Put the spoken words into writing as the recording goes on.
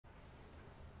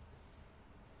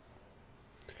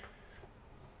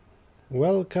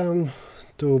Welcome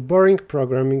to Boring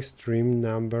Programming stream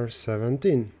number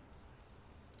 17.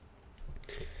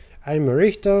 I'm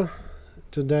Errichto.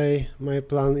 Today my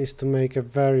plan is to make a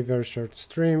very short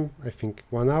stream, I think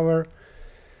 1 hour.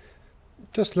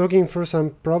 Just looking for some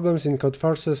problems in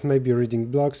Codeforces, maybe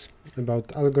reading blogs about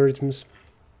algorithms,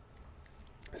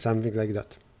 something like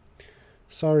that.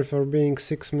 Sorry for being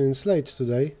 6 minutes late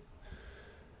today.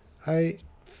 I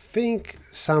think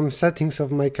some settings of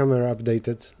my camera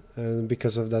updated.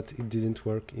 Because of that it didn't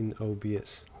work in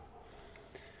OBS.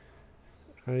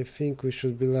 I think we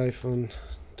should be live on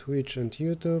Twitch and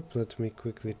YouTube. Let me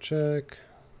quickly check.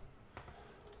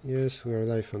 Yes, we are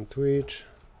live on Twitch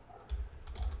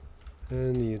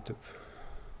and YouTube.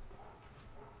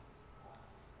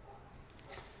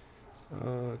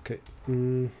 Okay.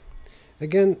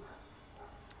 Again,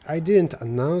 I didn't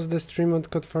announce the stream on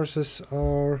Codeforces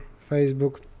or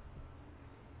Facebook.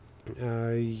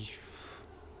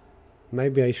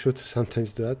 Maybe I should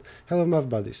sometimes do that. Hello, math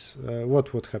buddies. What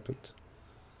happened?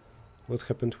 What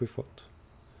happened with what?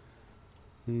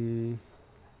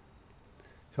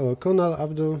 Hello, Kunal,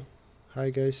 Abdul. Hi,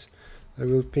 guys. I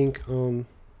will ping on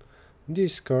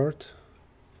Discord.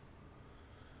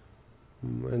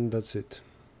 And that's it.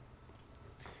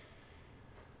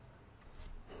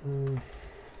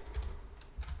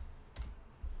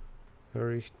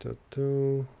 Errichto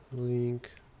 2,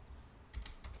 link.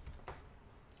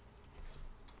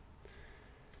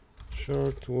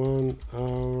 Short 1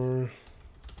 hour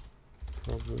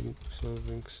problem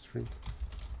solving stream.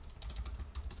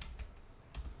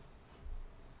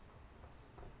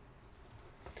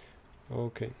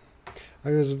 Okay,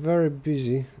 I was very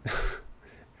busy.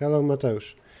 Hello,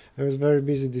 Mateusz. I was very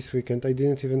busy this weekend. I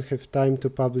didn't even have time to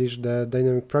publish the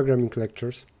dynamic programming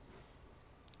lectures,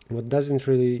 what doesn't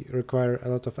really require a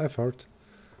lot of effort,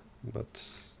 but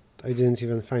I didn't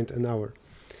even find an hour.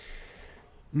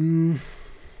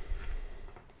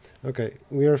 Okay,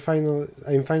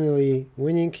 I'm finally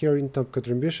winning here in top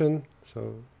contribution,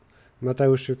 so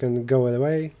Mateusz, you can go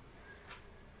away.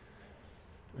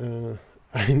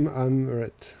 I'm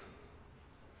red.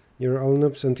 You're all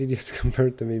noobs and idiots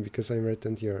compared to me because I'm red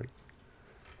and you're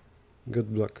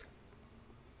good block.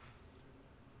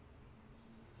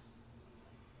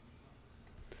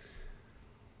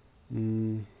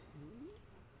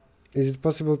 Is it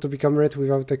possible to become red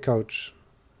without a coach?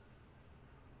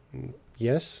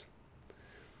 Yes.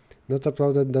 Not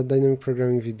uploaded that dynamic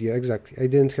programming video. Exactly. I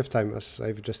didn't have time, as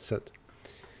I've just said.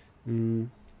 You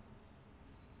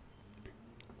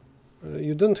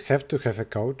don't have to have a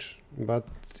coach, but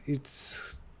it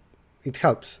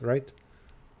helps, right?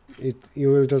 You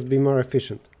will just be more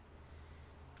efficient.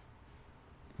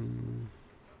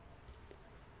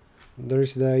 There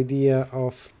is the idea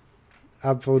of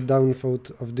upvote,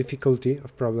 downvote of difficulty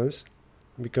of problems,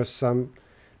 because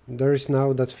there is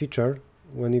now that feature.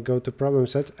 When you go to problem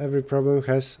set,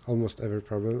 almost every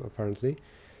problem apparently,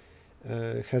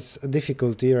 has a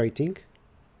difficulty rating.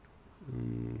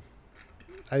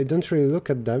 I don't really look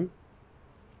at them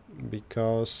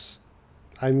because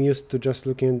I'm used to just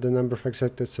looking at the number of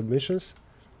accepted submissions.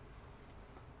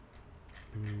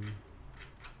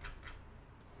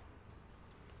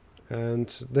 And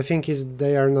the thing is,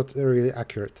 they are not really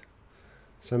accurate.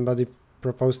 Somebody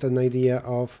proposed an idea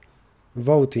of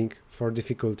voting for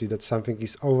difficulty, that something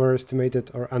is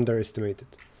overestimated or underestimated.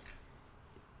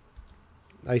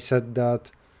 I said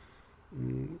that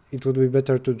it would be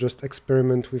better to just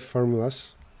experiment with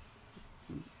formulas.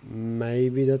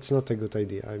 Maybe that's not a good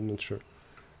idea, I'm not sure.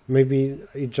 Maybe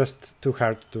it's just too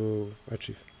hard to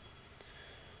achieve.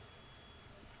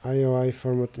 IOI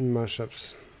format in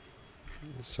mashups.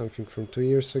 Something from 2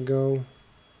 years ago.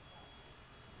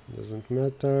 Doesn't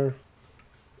matter.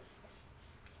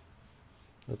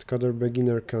 At Coder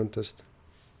Beginner Contest.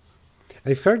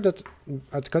 I've heard that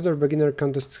at Coder Beginner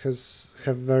Contests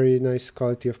have very nice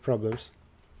quality of problems.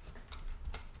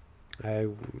 I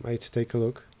might take a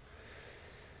look.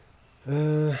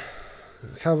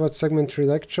 How about segment 3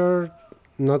 lecture?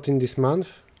 Not in this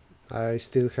month. I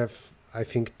still have, I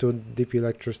think, 2 DP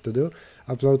lectures to do.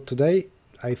 Upload today?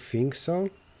 I think so.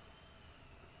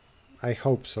 I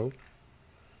hope so.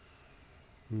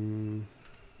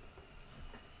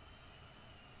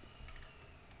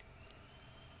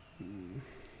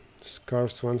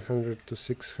 Scores 100 to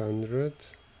 600.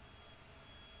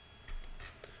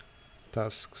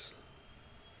 Tasks.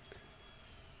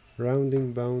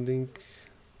 Rounding, bounding.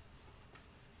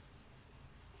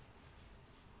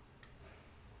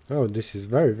 Oh, this is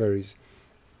very easy.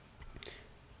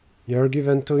 You are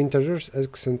given 2 integers,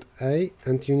 x and a,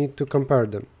 and you need to compare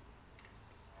them.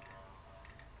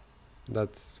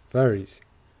 That's very easy.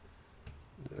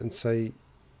 and say,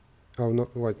 oh no,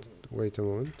 wait a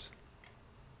moment.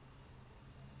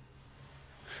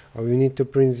 Oh, you need to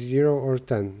print 0 or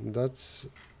 10. That's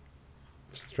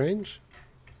strange.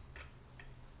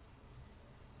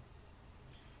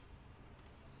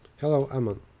 Hello,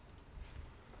 Amon.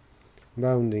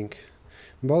 Bounding.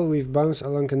 Ball with bounce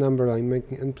along a number line,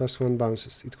 making n+1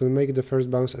 bounces. It will make the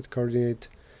first bounce at coordinate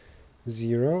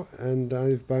 0 and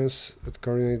dive bounce at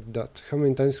coordinate dot. How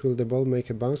many times will the ball make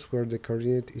a bounce where the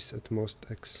coordinate is at most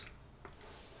x?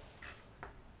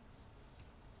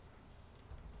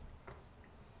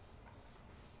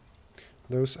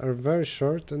 Those are very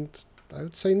short and I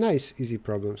would say nice, easy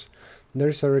problems.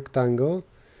 There's a rectangle.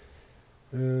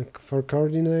 For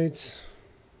coordinates,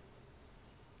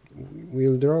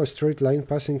 we'll draw a straight line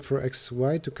passing through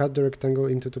xy to cut the rectangle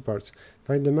into two parts.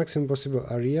 Find the maximum possible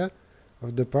area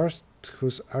of the part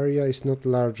whose area is not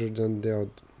larger than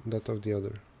that of the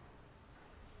other.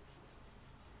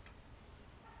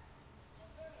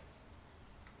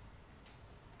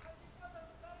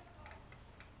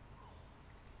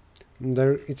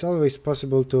 It's always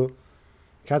possible to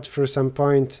cut through some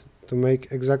point to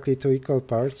make exactly two equal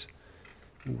parts,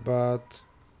 but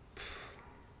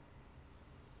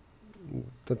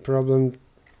the problem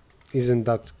isn't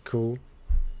that cool.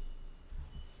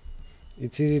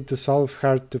 It's easy to solve,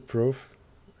 hard to prove,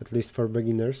 at least for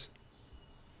beginners.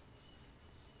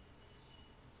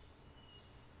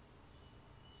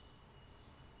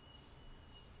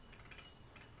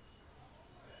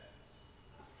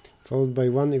 Followed by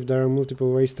 1 if there are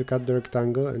multiple ways to cut the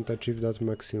rectangle and achieve that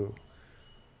maximum.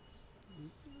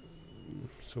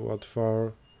 So what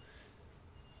for?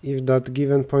 If that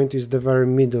given point is the very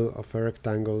middle of a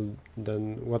rectangle,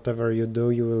 then whatever you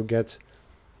do, you will get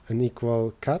an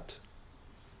equal cut.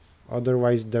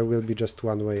 Otherwise, there will be just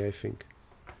one way, I think.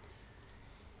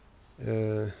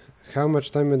 How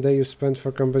much time a day you spend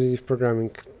for competitive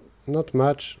programming? Not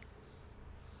much.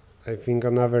 I think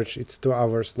on average it's 2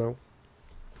 hours now.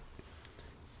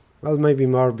 Well, maybe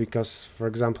more, because, for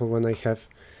example, when I have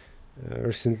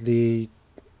recently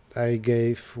I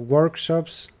gave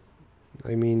workshops.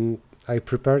 I mean, I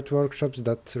prepared workshops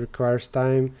that requires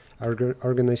time,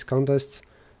 organize contests,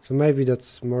 so maybe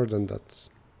that's more than that.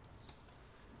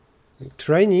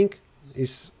 Training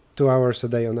is 2 hours a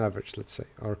day on average, let's say,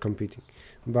 or competing.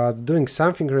 But doing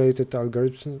something related to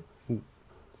algorithms,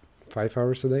 5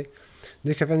 hours a day. Do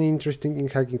you have any interesting in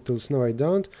hacking tools? No, I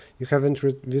don't. You haven't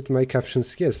reviewed my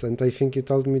captions? Yes, and I think you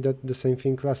told me that the same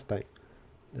thing last time.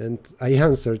 And I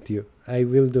answered you. I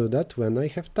will do that when I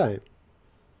have time.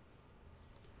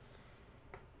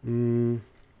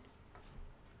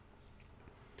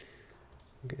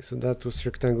 Okay, so that was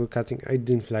rectangle cutting. I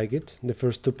didn't like it. The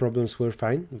first two problems were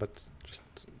fine, but just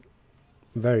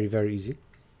very, very easy.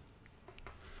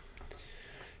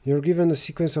 You're given a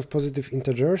sequence of positive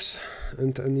integers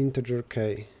and an integer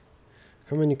k.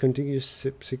 How many contiguous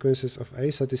sequences of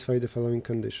A satisfy the following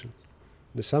condition?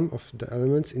 The sum of the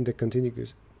elements in the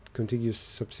contiguous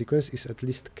subsequence is at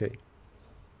least k.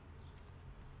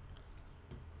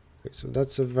 Okay, so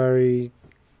that's a very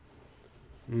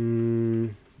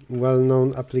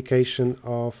well-known application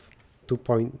of two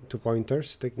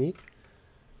pointers technique.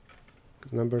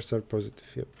 Numbers are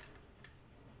positive, yep.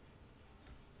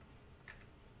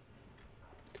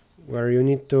 Where you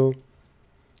need to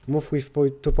move with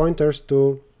two pointers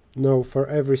to know for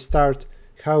every start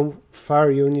how far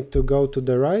you need to go to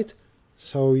the right,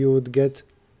 so you would get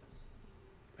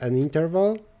an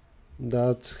interval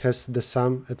that has the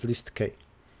sum at least k.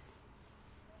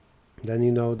 Then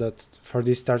you know that for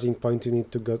this starting point you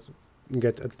need to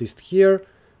get at least here.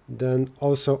 Then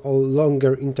also all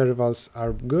longer intervals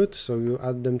are good, so you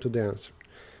add them to the answer.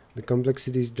 The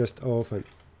complexity is just O of n,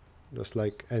 just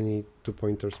like any two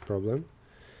pointers problem.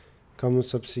 Common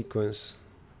subsequence.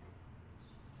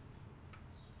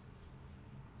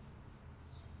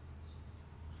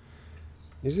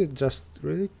 Is it just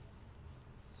really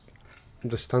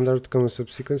the standard common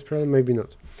subsequence problem? Maybe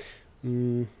not.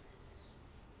 In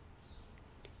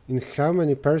how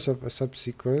many pairs of a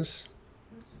subsequence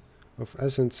of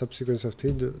S and subsequence of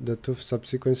T do the two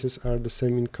subsequences are the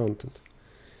same in content?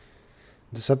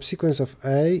 The subsequence of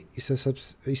A is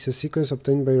a sequence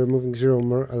obtained by removing 0 or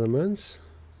more elements.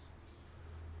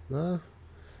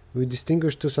 We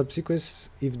distinguish two subsequences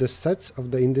if the sets of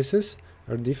the indices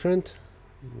are different.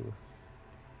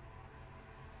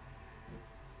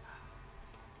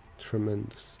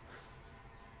 Tremendous.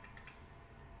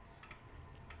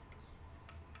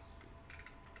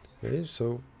 Okay,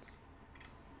 so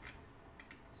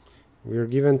we are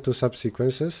given two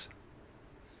subsequences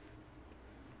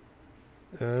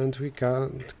and we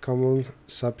count common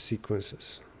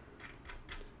subsequences.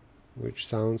 which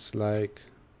sounds like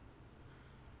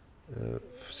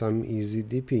some easy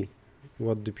DP.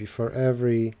 What DP? For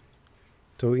every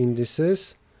two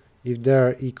indices, if they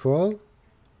are equal,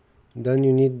 then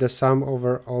you need the sum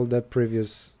over all the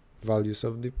previous values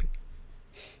of DP.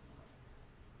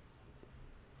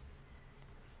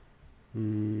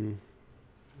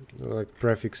 Like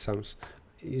prefix sums.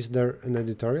 Is there an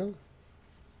editorial?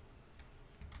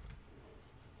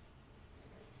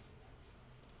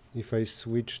 If I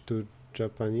switch to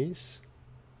Japanese,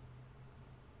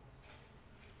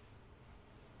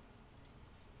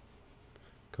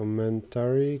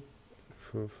 commentary,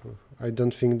 I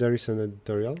don't think there is an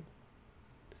editorial.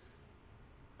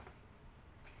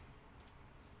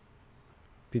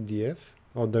 PDF,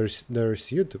 oh, there's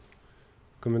YouTube.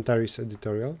 Commentaries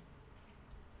editorial.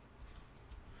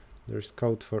 There's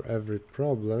code for every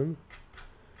problem.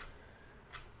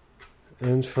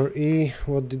 And for E,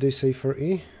 what did they say for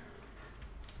E?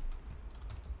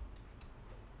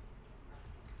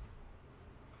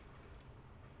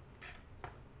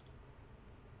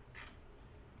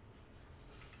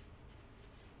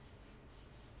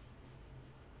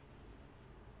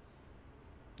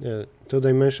 Yeah,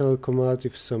 two-dimensional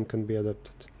cumulative sum can be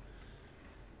adapted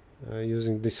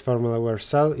using this formula where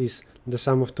cell is the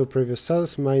sum of two previous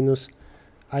cells minus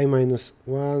I minus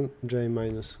 1, j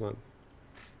minus 1.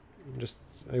 Just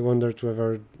I wondered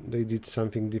whether they did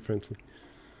something differently.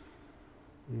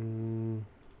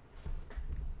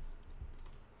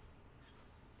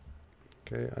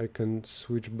 Okay, I can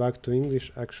switch back to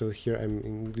English. Actually, here I'm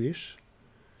English.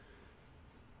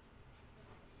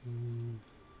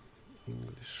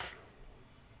 English.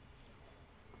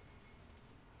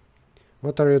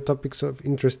 What are your topics of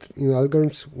interest in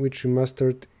algorithms which you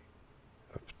mastered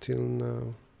up till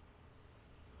now?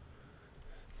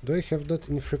 Do I have that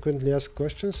in frequently asked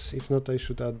questions? If not, I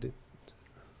should add it.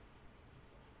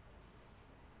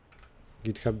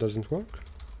 GitHub doesn't work?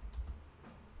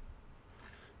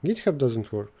 GitHub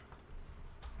doesn't work.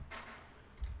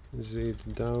 Is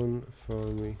it down for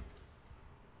me?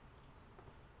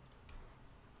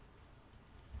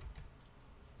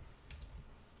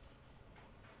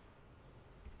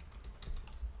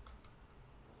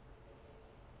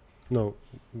 No,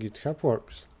 GitHub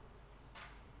works.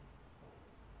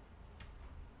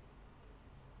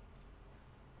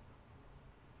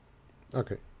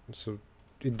 Okay, so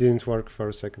it didn't work for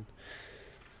a second.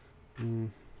 I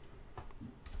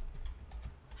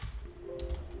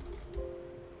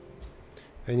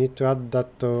need to add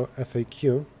that to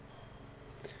FAQ.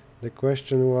 The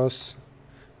question was,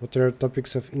 what are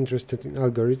topics of interest in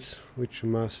algorithms which you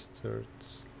mastered?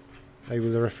 I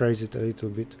will rephrase it a little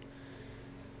bit.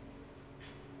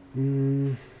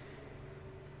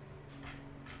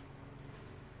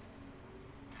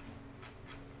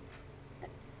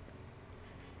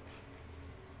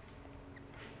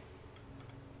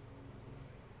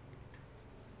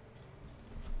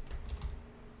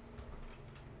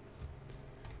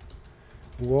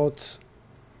 What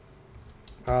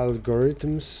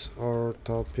algorithms or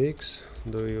topics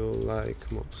do you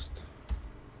like most?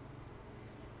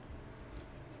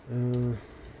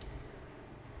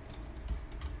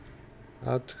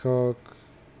 Ad hoc,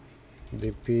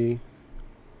 DP,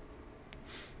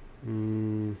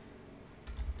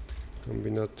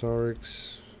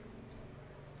 combinatorics,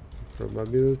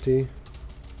 probability,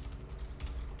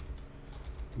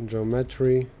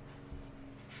 geometry,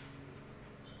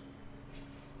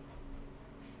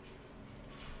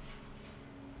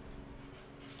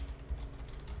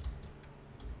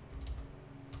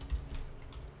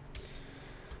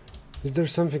 is there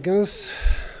something else?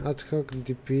 Ad hoc,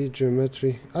 DP,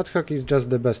 geometry. Ad hoc is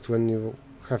just the best when you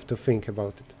have to think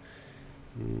about it.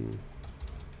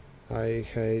 I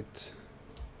hate,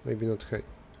 maybe not hate,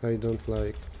 I don't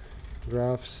like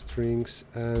graphs, strings,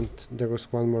 and there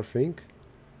was one more thing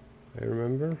I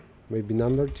remember, maybe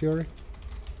number theory.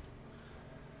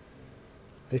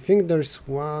 I think there's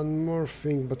one more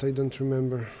thing, but I don't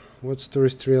remember. What's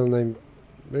tourist real name?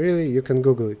 Really, you can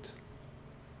Google it.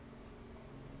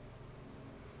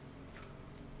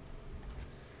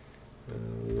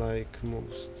 Like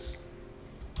most.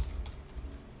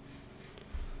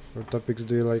 What topics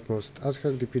do you like most? Ad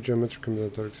hoc, DP, geometry,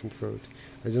 combinatorics, and probability.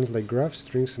 I don't like graphs,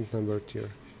 strings, and number theory.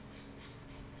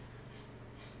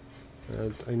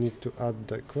 And I need to add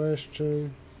the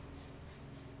question.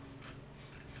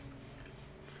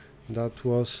 That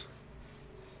was,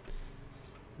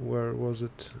 where was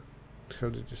it? How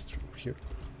did you stream? Here.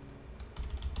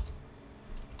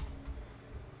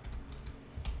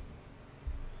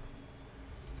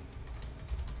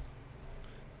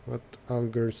 What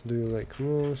algorithms do you like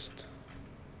most?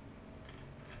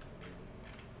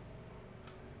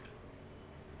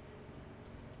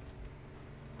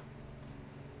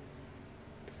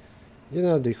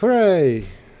 Gennady, hooray!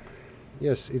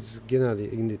 Yes, it's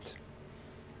Gennady, indeed.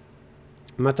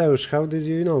 Mateusz, how did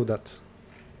you know that?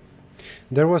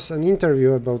 There was an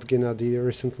interview about Gennady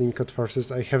recently in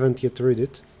Codeforces. I haven't yet read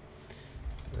it.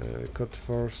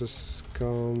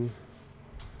 Codeforces.com,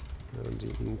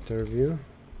 the interview.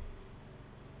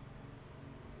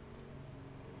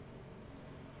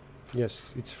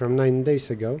 Yes, it's from 9 days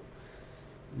ago.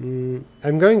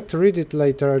 I'm going to read it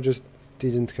later, I just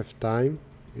didn't have time.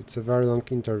 It's a very long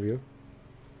interview.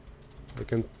 I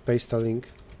can paste a link.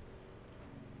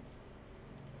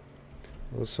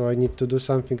 Also, I need to do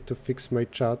something to fix my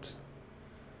chat.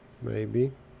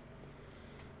 Maybe.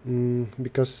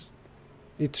 Because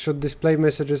it should display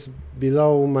messages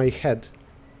below my head.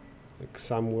 Like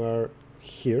somewhere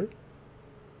here.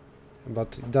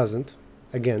 But it doesn't.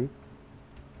 Again.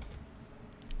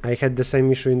 I had the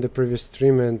same issue in the previous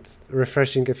stream and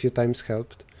refreshing a few times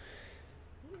helped.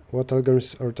 What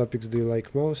algorithms or topics do you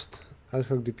like most? Ad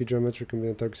hoc, DP, geometry,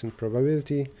 combinatorics and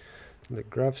probability, the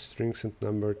graph, strings and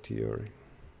number theory.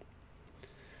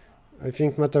 I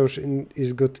think Mateusz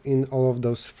is good in all of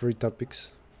those three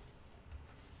topics.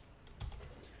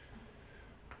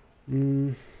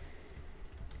 Okay,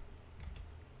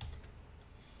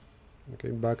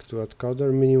 back to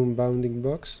AdCoder, minimum bounding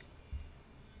box.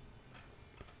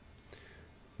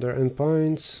 Their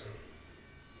endpoints.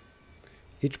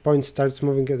 Each point starts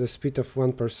moving at a speed of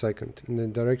 1 per second in the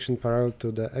direction parallel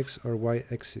to the x or y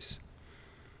axis.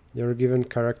 You're given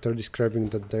character describing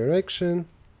that direction.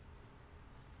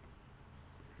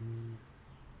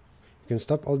 You can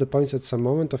stop all the points at some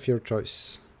moment of your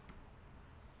choice.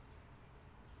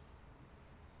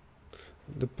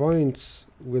 The points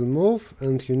will move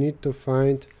and you need to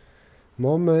find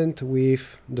moment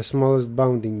with the smallest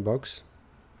bounding box,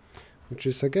 which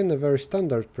is again a very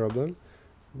standard problem.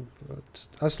 But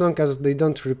as long as they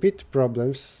don't repeat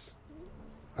problems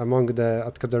among the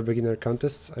AdCoder beginner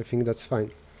contests, I think that's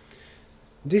fine.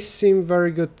 These seem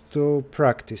very good to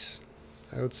practice.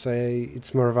 I would say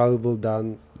it's more valuable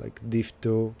than like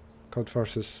div2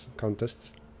 Codeforces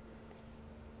contests.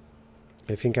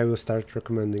 I think I will start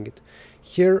recommending it.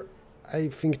 Here, I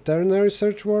think ternary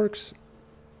search works.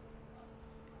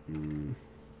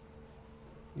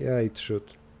 Yeah, it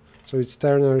should. So it's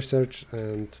ternary search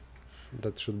and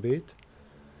that should be it.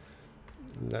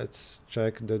 Let's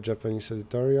check the Japanese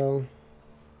editorial.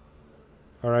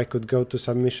 Or I could go to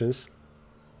submissions.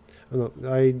 Oh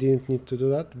no, I didn't need to do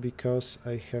that because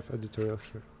I have editorial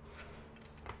here.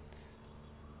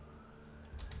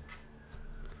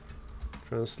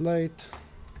 Translate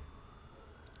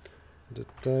the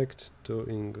text to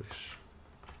English.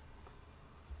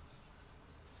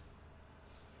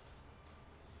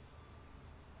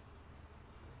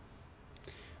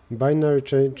 Binary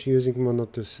change using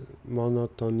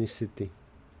monotonicity.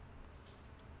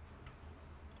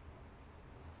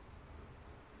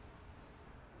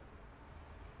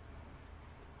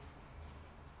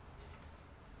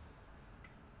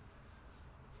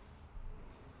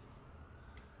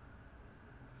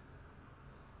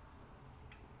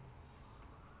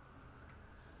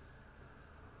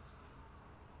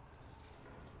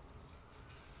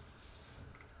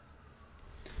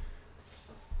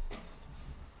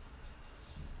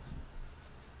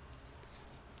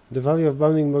 The value of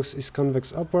bounding box is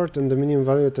convex upward, and the minimum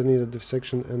value at any of the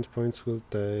section endpoints will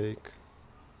take.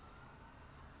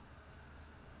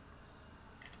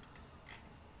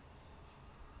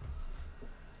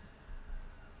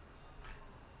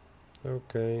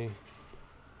 Okay.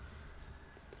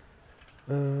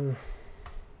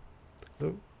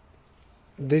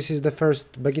 This is the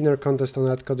first beginner contest on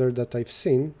AdCoder that I've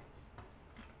seen,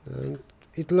 and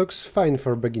it looks fine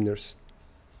for beginners.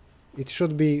 It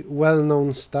should be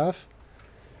well-known stuff,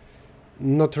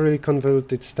 not really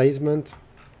convoluted statement,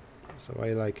 so I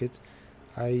like it.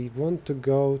 I want to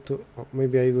go to,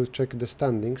 maybe I will check the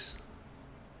standings.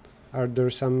 Are there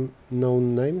some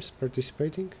known names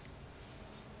participating?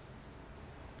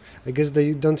 I guess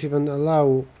they don't even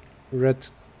allow red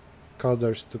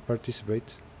coders to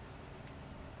participate.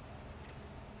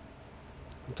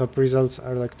 Top results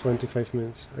are like 25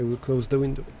 minutes. I will close the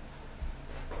window.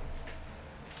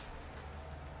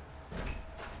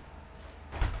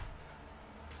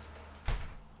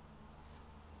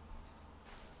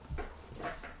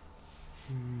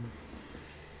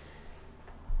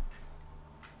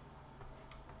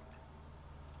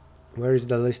 Where is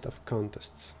the list of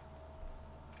contests?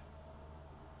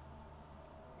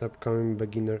 Upcoming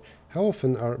beginner. How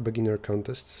often are beginner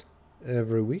contests?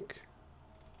 Every week?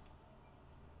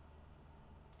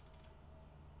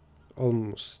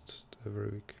 Almost every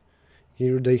week.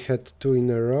 Here they had 2 in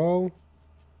a row.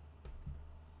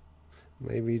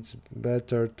 Maybe it's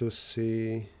better to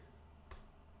see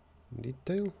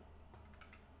detail.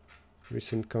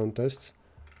 Recent contests.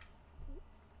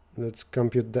 Let's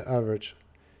compute the average.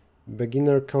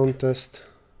 Beginner contest.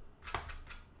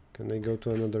 Can I go to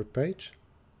another page?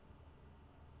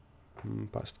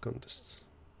 Past contests.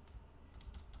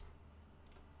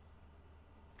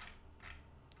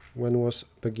 When was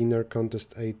beginner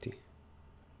contest 80?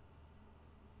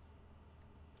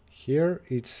 Here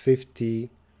it's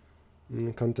 50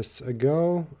 contests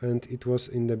ago, and it was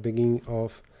in the beginning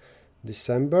of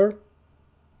December.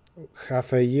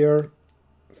 Half a year,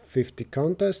 50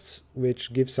 contests,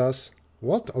 which gives us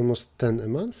what? Almost 10 a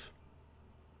month?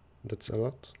 That's a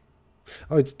lot.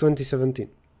 Oh, it's 2017.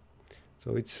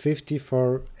 So it's 50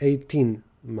 for 18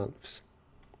 months.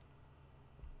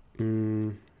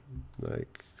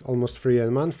 Like almost 3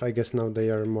 a month. I guess now they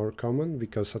are more common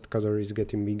because Coder is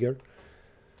getting bigger.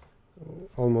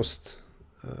 Almost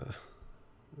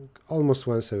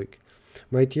once a week.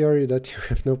 My theory that you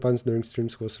have no puns during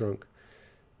streams was wrong.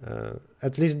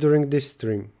 At least during this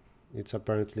stream, it's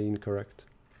apparently incorrect.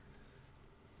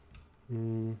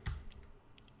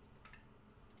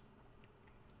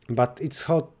 But it's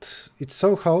hot. It's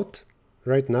so hot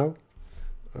right now.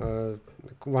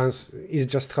 Once it's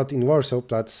just hot in Warsaw,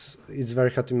 plus it's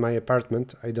very hot in my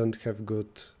apartment. I don't have good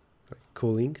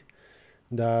cooling.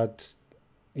 That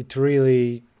it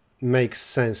really makes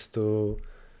sense to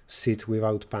sit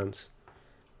without pants.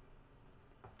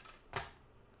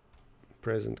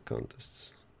 Present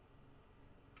contests.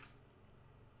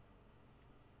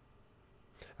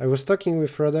 I was talking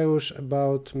with Radeusz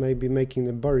about maybe making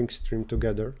a boring stream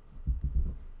together.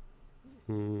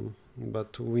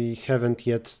 But we haven't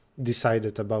yet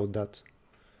decided about that.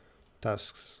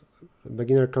 Tasks.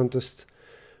 Beginner contest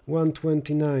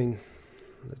 129.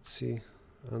 Let's see.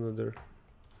 Another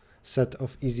set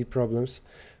of easy problems.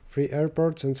 3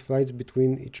 airports and flights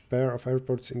between each pair of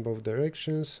airports in both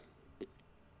directions.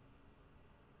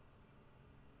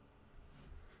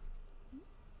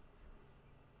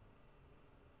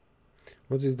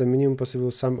 What is the minimum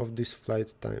possible sum of these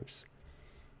flight times?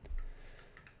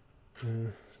 So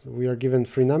we are given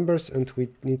 3 numbers and we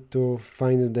need to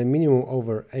find the minimum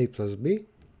over a plus b,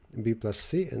 b plus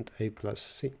c, and a plus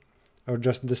c. Or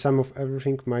just the sum of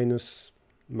everything minus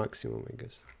maximum, I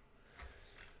guess.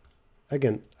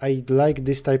 Again, I like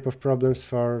this type of problems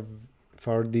for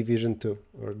division 2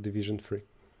 or division 3.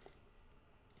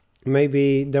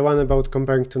 Maybe the one about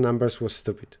comparing 2 numbers was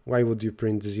stupid. Why would you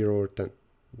print 0 or 10?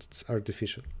 It's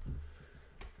artificial.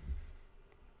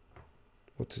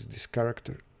 What is this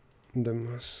character? The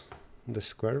mass. The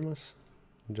square mass?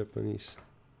 Japanese.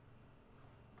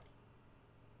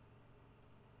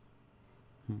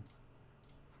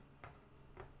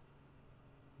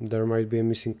 There might be a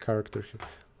missing character here.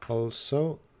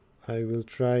 Also, I will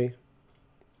try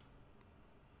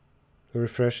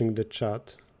refreshing the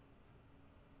chat.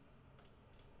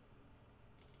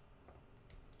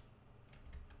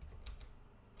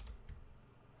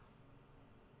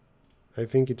 I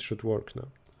think it should work now.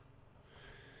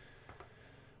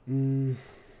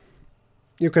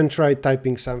 You can try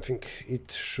typing something.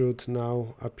 It should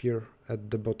now appear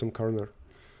at the bottom corner.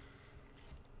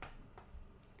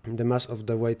 The mass of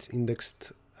the weight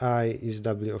indexed I is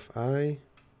W of I.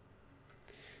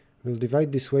 We'll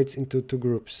divide these weights into 2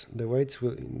 groups. The weights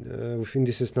will with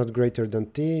indices not greater than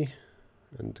T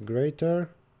and greater.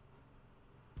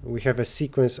 We have a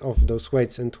sequence of those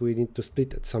weights and we need to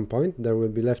split at some point. There will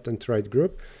be left and right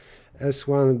group.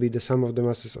 S1 will be the sum of the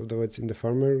masses of the weights in the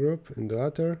former group, in the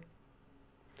latter.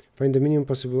 Find the minimum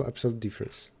possible absolute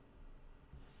difference.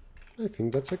 I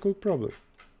think that's a cool problem.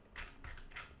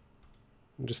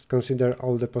 Just consider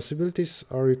all the possibilities,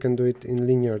 or you can do it in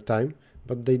linear time,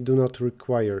 but they do not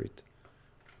require it.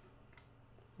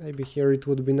 Maybe here it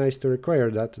would be nice to require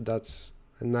that. That's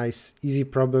a nice, easy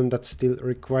problem that still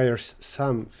requires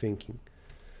some thinking.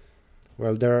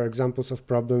 Well, there are examples of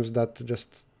problems that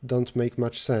just don't make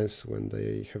much sense when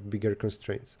they have bigger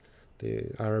constraints.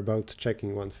 They are about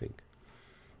checking one thing.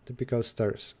 Typical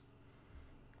stairs.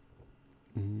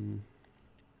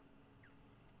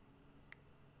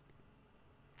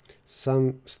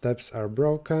 Some steps are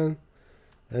broken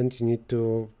and you need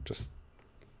to just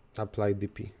apply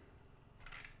DP.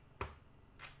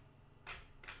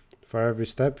 For every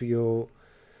step you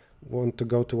want to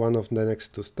go to one of the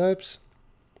next 2 steps,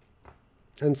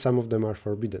 and some of them are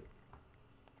forbidden.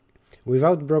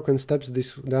 Without broken steps,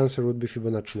 the answer would be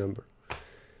Fibonacci number.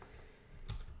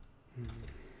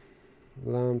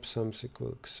 Lamp sums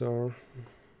equal XOR.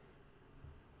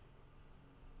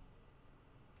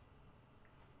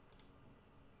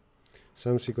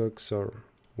 Sums equal XOR.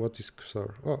 What is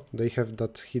XOR? Oh, they have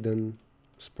that hidden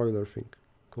spoiler thing.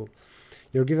 Cool.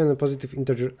 You're given a positive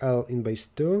integer L in base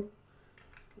 2.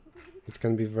 It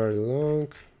can be very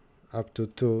long, up to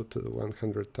 2 to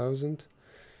 100,000.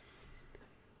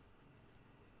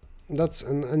 That's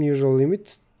an unusual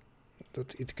limit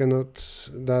that it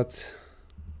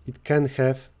can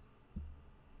have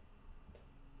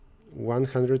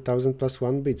 100,000 plus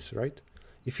 1 bits, right?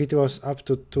 If it was up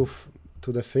to 2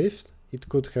 to the 5th, it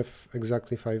could have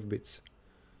exactly 5 bits.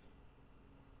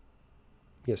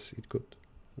 Yes, it could.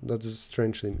 That's a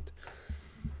strange limit.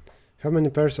 How many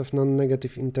pairs of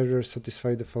non-negative integers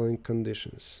satisfy the following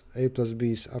conditions? A plus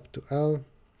b is up to L.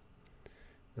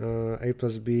 A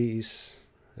plus b is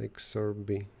XOR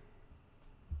b.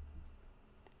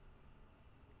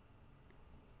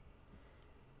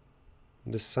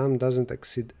 The sum doesn't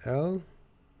exceed L,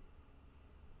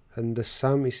 and the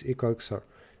sum is equal XOR.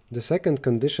 The second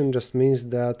condition just means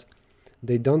that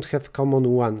they don't have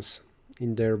common ones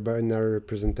in their binary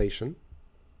representation.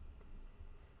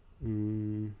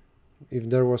 If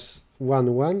there was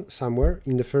 1, 1 somewhere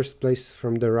in the first place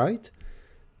from the right,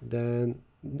 then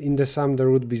in the sum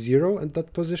there would be 0 at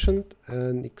that position,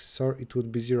 and XOR it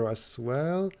would be 0 as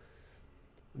well,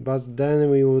 but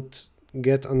then we would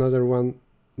get another one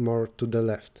more to the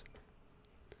left.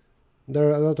 There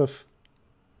are a lot of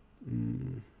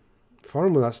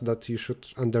formulas that you should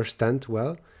understand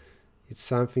well. It's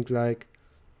something like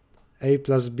A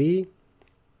plus B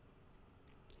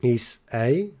is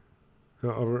A,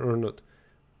 or not.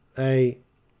 A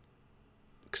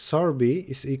XOR B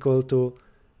is equal to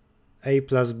A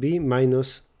plus B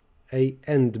minus A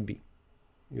and B.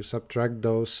 You subtract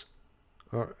those,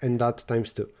 and that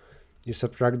times 2. You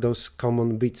subtract those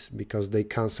common bits because they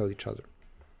cancel each other.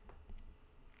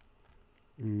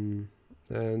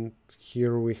 And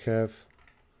here we have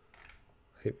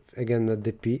again a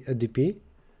DP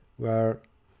where,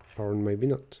 or maybe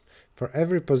not, for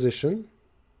every position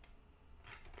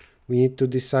we need to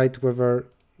decide whether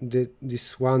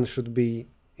this one should be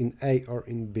in A or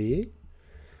in B.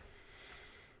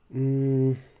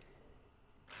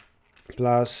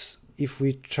 Plus, if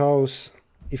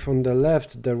on the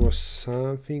left there was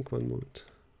something, one moment.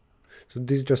 So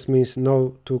this just means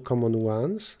no 2 common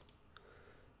ones.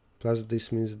 Plus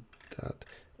this means that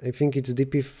I think it's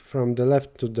DP from the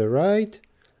left to the right.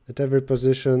 At every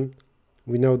position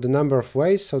we know the number of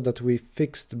ways, so that we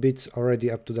fixed bits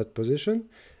already up to that position.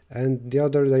 And the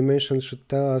other dimension should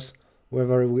tell us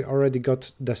whether we already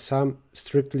got the sum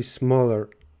strictly smaller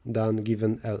than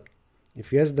given L.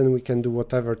 If yes, then we can do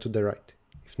whatever to the right.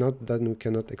 If not, then we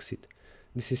cannot exceed.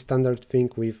 This is standard thing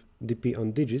with DP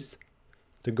on digits,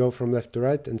 to go from left to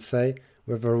right and say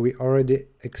whether we already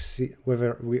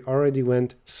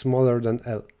went smaller than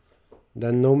L.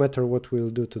 Then no matter what we'll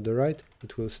do to the right,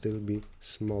 it will still be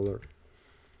smaller.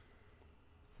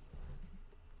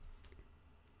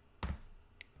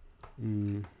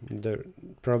 The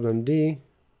problem D.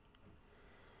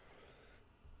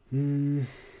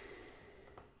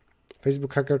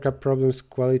 Facebook Hacker Cup problems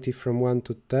quality from 1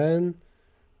 to 10.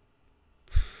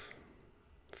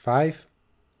 5.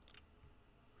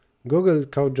 Google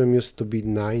Code Jam used to be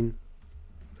 9,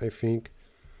 I think.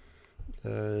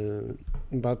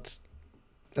 But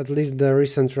at least the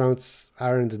recent rounds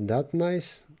aren't that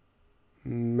nice.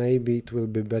 Maybe it will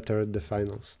be better at the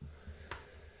finals.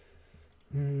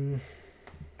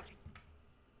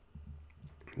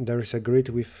 There is a grid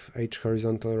with H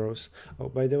horizontal rows. Oh,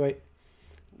 by the way,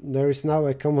 there is now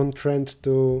a common trend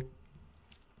to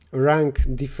rank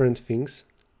different things,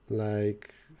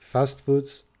 like fast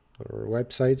foods or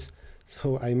websites.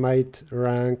 So I might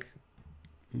rank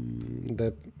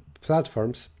the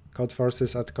platforms,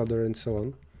 Codeforces, AdCoder, and so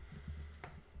on.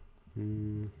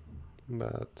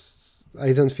 But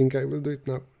I don't think I will do it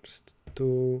now.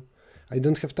 I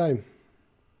don't have time.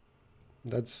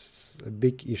 That's a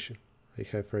big issue I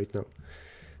have right now.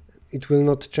 It will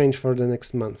not change for the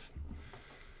next month.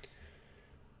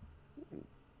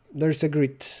 There's a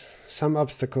grid, some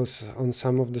obstacles on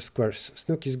some of the squares.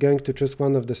 Snook is going to choose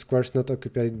one of the squares not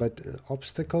occupied by the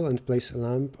obstacle and place a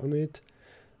lamp on it.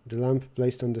 The lamp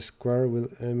placed on the square will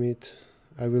emit,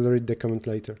 I will read the comment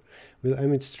later, will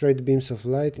emit straight beams of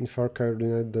light in 4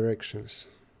 coordinate directions.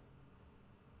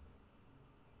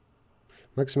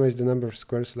 Maximize the number of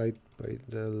squares light by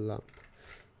the lamp.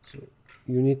 So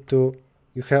you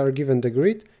are given the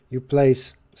grid, you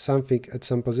place something at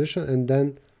some position, and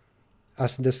then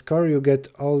as the score you get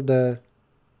all the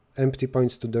empty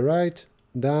points to the right,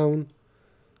 down,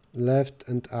 left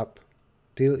and up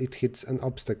till it hits an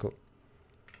obstacle.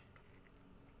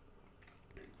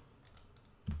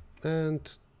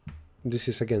 And this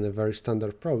is again a very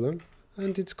standard problem.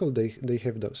 and it's cool they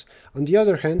have those. On the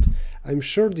other hand, I'm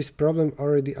sure this problem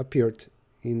already appeared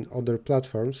in other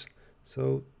platforms,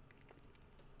 so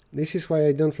this is why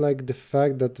I don't like the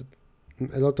fact that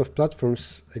a lot of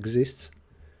platforms exist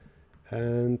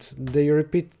and they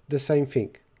repeat the same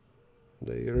thing.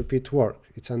 They repeat work.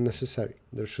 It's unnecessary.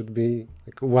 There should be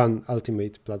like one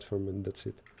ultimate platform and that's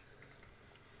it.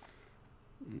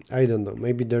 I don't know.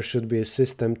 Maybe there should be a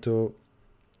system to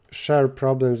share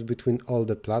problems between all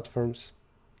the platforms.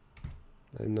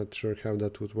 I'm not sure how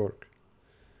that would work.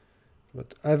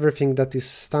 But everything that is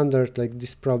standard like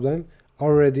this problem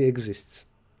already exists.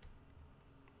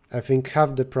 I think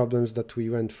half the problems that we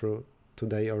went through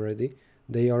today already,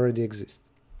 they already exist.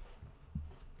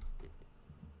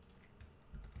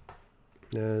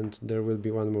 And there will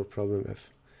be one more problem F.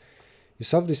 You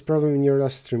solved this problem in your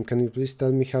last stream. Can you please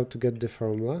tell me how to get the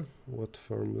formula? What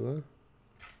formula?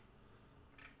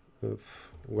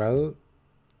 Well,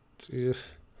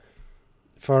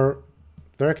 for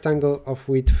the rectangle of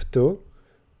width 2,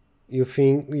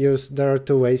 there are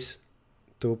two ways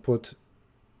to put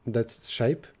that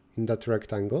shape in that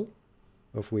rectangle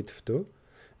of width 2,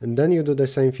 and then you do the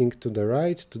same thing to the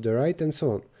right, and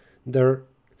so on.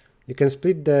 You can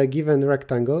split the given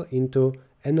rectangle into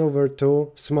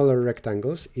n/2 smaller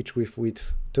rectangles, each with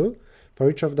width 2. For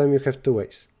each of them you have two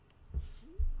ways.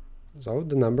 So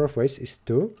the number of ways is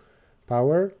 2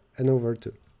 power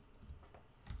n/2.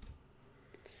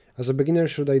 As a beginner,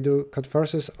 should I do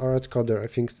Codeforces or add Coder? I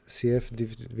think CF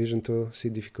division to C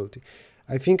difficulty.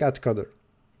 I think add Coder.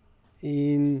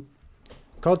 In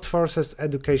Codeforces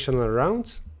educational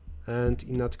rounds and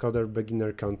in add Coder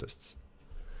beginner contests.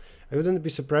 I wouldn't be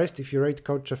surprised if you rate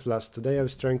CodeChef last. Today I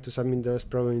was trying to submit the last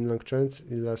problem in long chance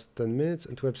in the last 10 minutes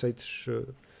and website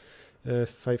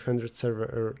 500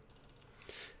 server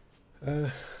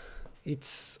error.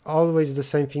 It's always the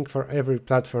same thing for every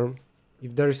platform.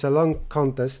 If there is a long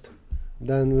contest,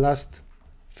 then last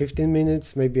 15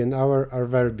 minutes, maybe an hour are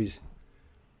very busy.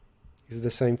 It's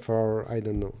the same for, I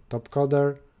don't know, Top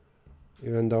Coder,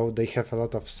 even though they have a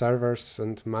lot of servers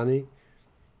and money.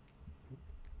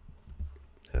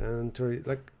 And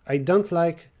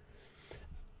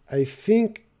I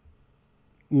think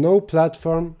no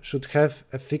platform should have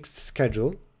a fixed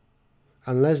schedule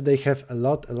unless they have a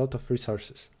lot of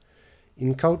resources.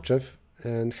 In CodeChef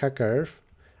and HackerEarth,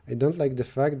 I don't like the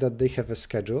fact that they have a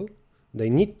schedule. They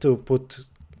need to put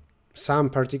some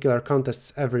particular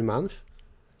contests every month.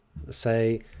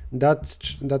 Say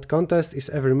that contest is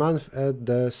every month at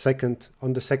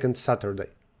on the second Saturday.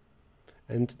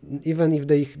 And even if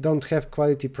they don't have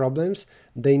quality problems,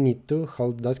 they need to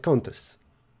hold that contest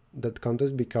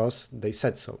because they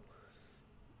said so.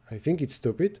 I think it's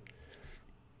stupid.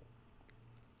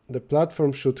 The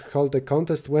platform should hold a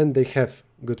contest when they have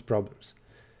good problems.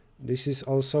 This is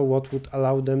also what would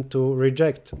allow them to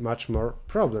reject much more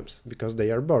problems because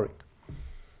they are boring.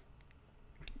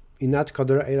 In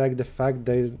AdCoder, I like the fact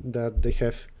that they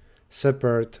have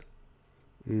separate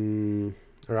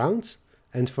rounds.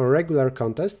 And for regular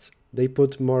contests, they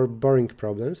put more boring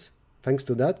problems. Thanks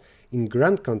to that, in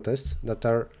grand contests that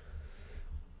are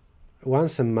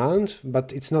once a month,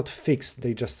 but it's not fixed.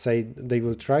 They just say they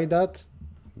will try that,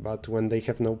 but when they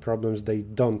have no problems, they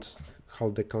don't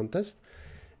hold the contest.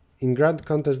 In grand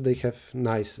contests, they have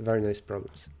very nice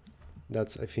problems.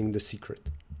 That's, I think, the secret.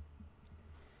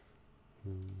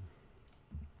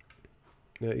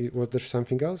 Was there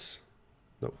something else?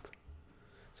 Nope.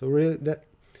 So really, that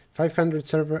 500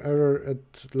 server error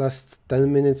at last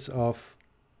 10 minutes of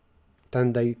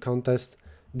 10-day contest,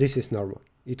 this is normal.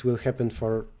 It will happen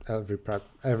for every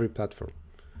platform.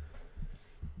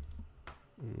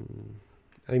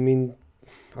 I mean,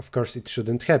 of course it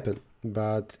shouldn't happen,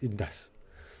 but it does.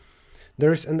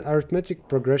 There is an arithmetic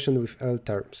progression with L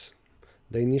terms.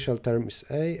 The initial term is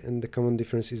A and the common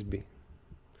difference is B.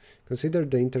 Consider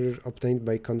the integer obtained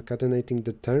by concatenating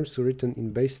the terms written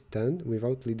in base 10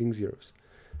 without leading zeros.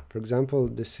 For example,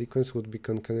 the sequence would be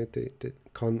concatenated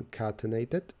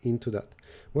into that.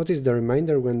 What is the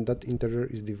remainder when that integer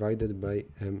is divided by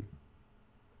m?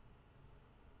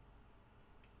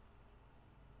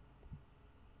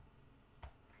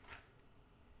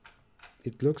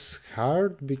 It looks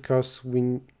hard because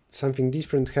when something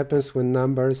different happens when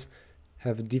numbers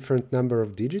have different number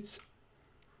of digits.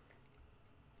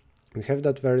 We have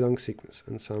that very long sequence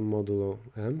and some modulo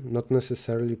m, not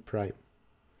necessarily prime.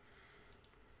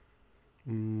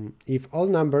 If all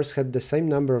numbers had the same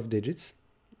number of digits,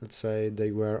 let's say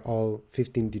they were all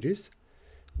 15 digits,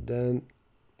 then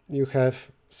you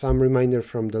have some remainder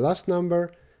from the last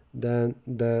number, then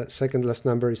the second last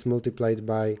number is multiplied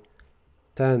by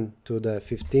 10 to the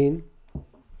 15,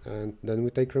 and then we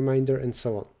take remainder and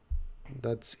so on.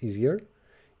 That's easier.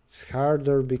 It's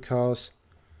harder because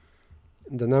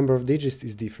the number of digits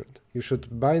is different. You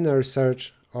should binary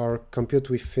search or compute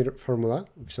with formula,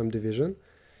 with some division.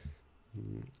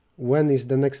 When is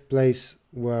the next place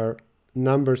where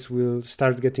numbers will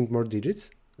start getting more digits?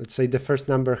 Let's say the first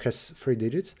number has 3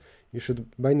 digits. You should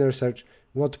binary search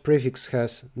what prefix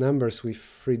has numbers with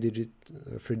 3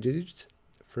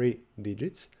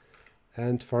 digits,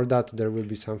 and for that there will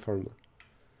be some formula.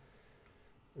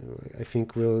 I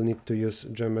think we'll need to use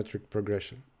geometric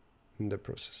progression in the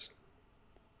process.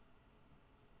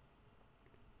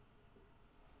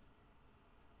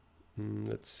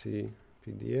 Let's see,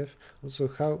 PDF. Also,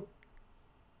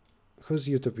 whose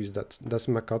YouTube is that? Does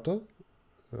Makoto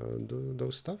do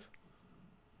those stuff?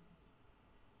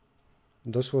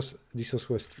 This was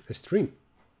a stream.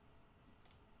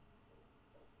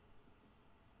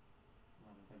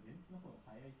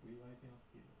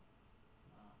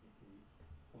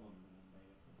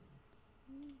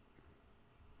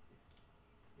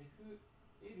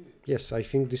 Yes, I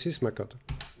think this is Makoto.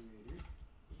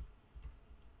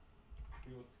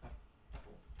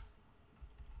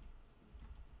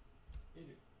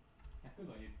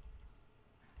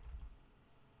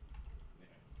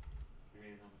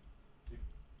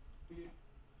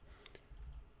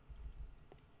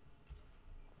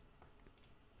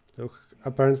 So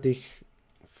apparently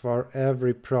for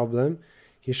every problem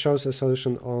he shows a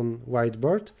solution on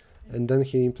whiteboard and then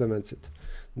he implements it.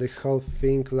 The whole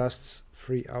thing lasts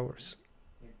 3 hours.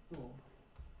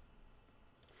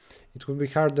 It will be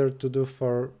harder to do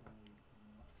for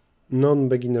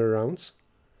non-beginner rounds.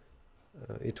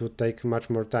 It would take much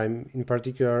more time. In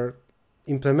particular,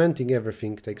 implementing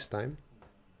everything takes time.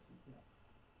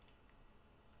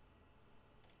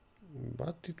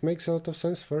 But it makes a lot of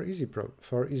sense for easy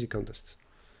contests.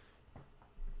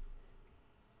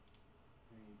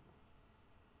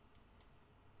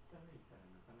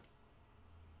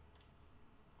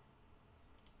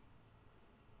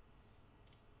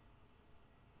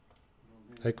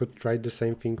 I could try the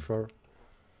same thing for,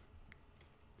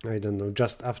 I don't know,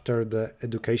 just after the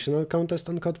educational contest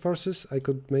on Codeforces, I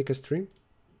could make a stream.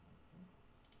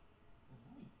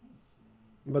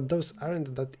 But those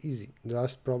aren't that easy. The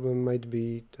last problem might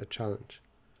be a challenge.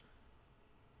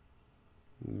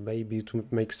 Maybe it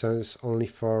would make sense only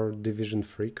for Division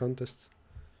 3 contests.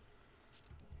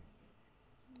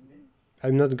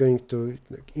 I'm not going to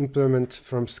implement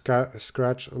from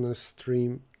scratch on a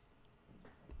stream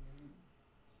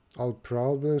all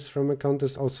problems from a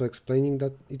contest, also explaining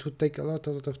that it would take a lot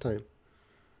of time.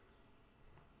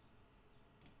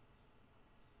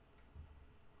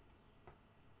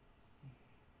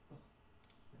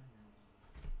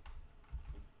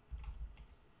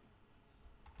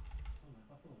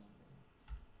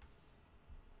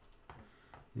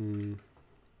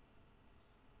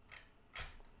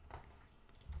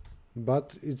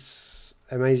 But it's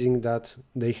amazing that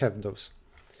they have those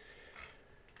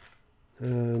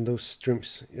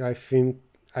streams.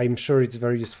 I'm sure it's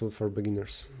very useful for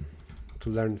beginners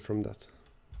to learn from that.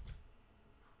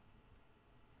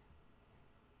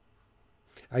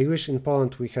 I wish in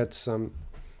Poland we had some,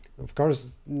 of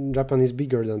course Japan is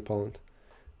bigger than Poland,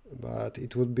 but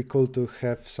it would be cool to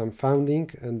have some funding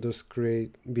and just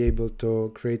be able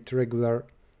to create regular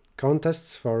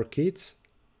contests for kids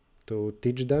to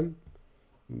teach them.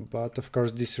 But of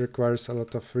course this requires a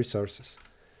lot of resources.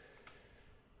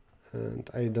 And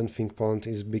I don't think Poland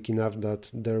is big enough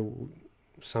that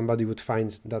somebody would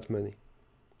find that many.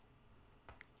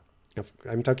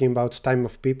 I'm talking about time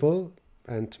of people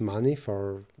and money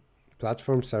for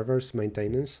platform, servers,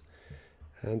 maintenance.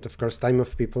 And of course time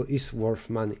of people is worth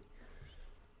money.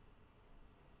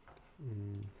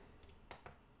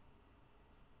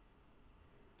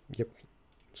 Yep.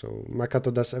 So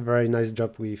Makoto does a very nice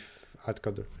job with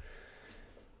AdCoder.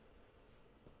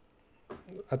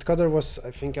 AdCoder was,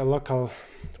 I think, a local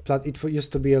it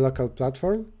used to be a local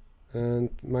platform, and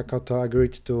Makoto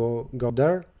agreed to go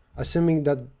there, assuming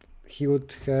that he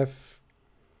would have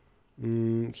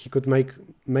he could make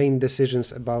main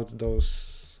decisions about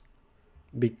those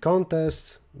big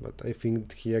contests, but I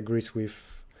think he agrees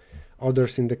with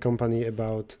others in the company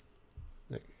about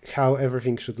how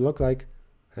everything should look like,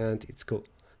 and it's cool.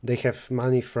 They have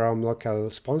money from local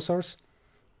sponsors.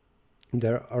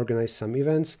 They organize some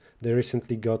events. They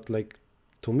recently got like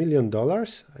 $2 million,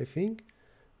 I think.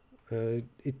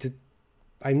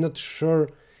 I'm not sure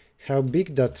how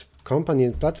big that company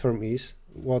and platform is,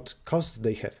 what costs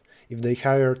they have. If they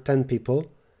hire 10 people,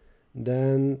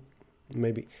 then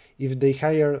maybe. If they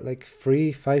hire like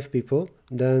 3-5 people,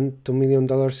 then $2 million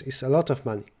is a lot of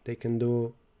money. They can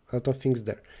do a lot of things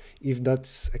there. If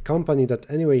that's a company that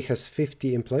anyway has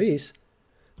 50 employees,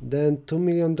 then $2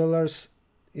 million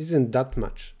isn't that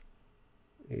much.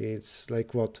 It's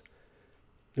like what,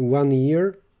 1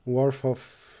 year worth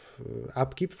of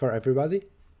upkeep for everybody.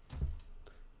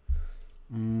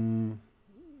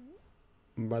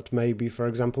 But maybe, for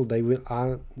example, they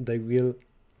will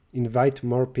invite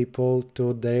more people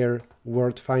to their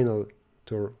World Final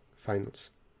Tour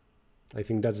finals. I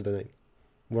think that's the name,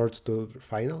 World Tour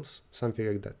Finals, something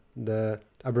like that. The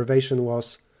abbreviation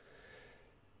was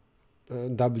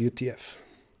WTF.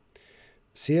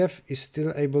 CF is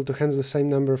still able to handle the same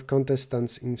number of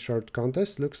contestants in short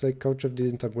contests. Looks like Codeforces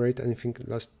didn't upgrade anything the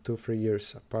last 2-3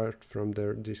 years apart from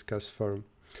their discuss forum.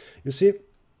 You see,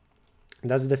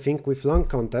 that's the thing with long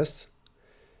contests.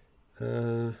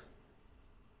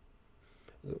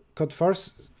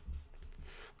 Codeforces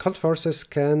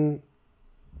can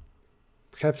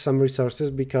have some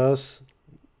resources because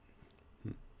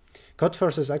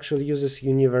Codeforces actually uses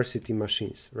university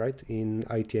machines, right, in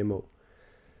ITMO.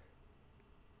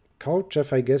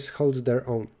 Codeforces, I guess, holds their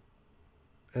own,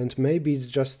 and maybe it's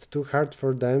just too hard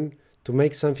for them to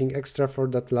make something extra for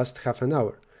that last half an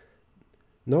hour.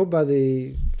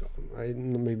 Maybe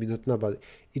not nobody.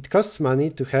 It costs money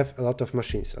to have a lot of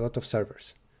machines, a lot of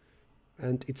servers,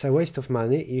 and it's a waste of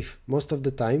money if most of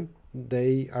the time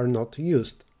they are not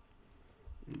used.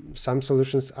 Some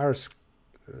solutions are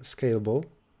scalable,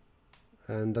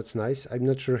 and that's nice. I'm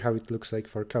not sure how it looks like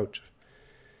for Codeforces.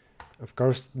 Of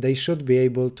course, they should be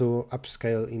able to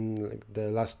upscale in like the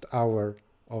last hour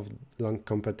of long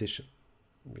competition,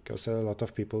 because a lot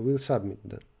of people will submit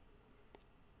them.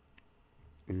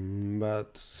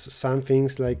 But some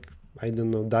things like, I don't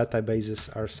know,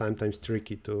 databases are sometimes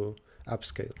tricky to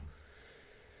upscale.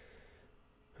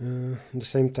 The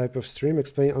same type of stream,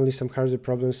 explain only some harder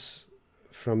problems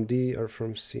from D or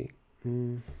from C.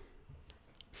 You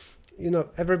know,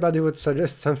 everybody would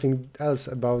suggest something else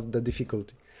about the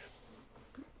difficulty.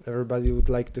 Everybody would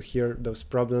like to hear those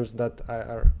problems that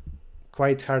are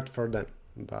quite hard for them,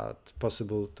 but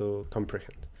possible to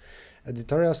comprehend.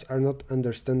 Editorials are not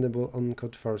understandable on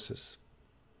Codeforces.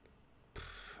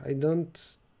 I don't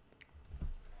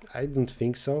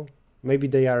think so. Maybe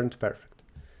they aren't perfect.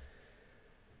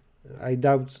 I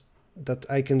doubt that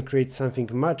I can create something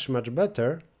much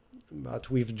better,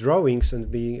 but with drawings and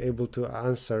being able to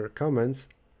answer comments,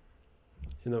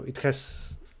 you know, it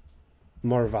has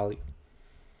more value.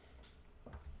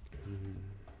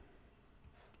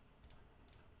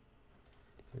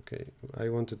 Okay, I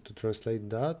wanted to translate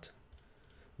that,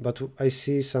 but I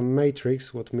see some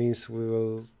matrix, what means we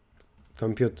will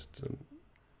compute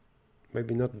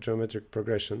maybe not geometric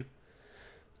progression.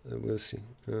 We'll see.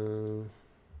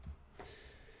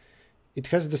 It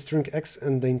has the string x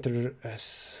and the integer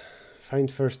s. Find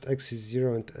first x is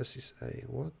 0 and s is a.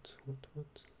 What?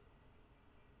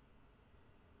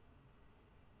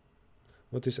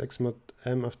 What is x mod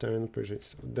m after an operation?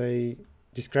 So they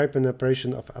describe an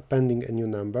operation of appending a new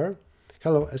number.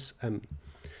 Hello sm.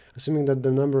 Assuming that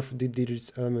the number of d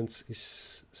digits elements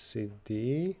is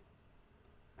cd.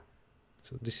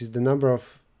 So this is the number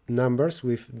of numbers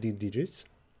with d digits.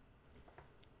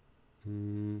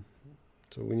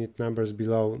 So we need numbers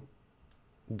below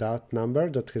that number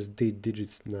that has d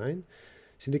digits 9.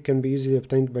 CD can be easily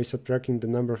obtained by subtracting the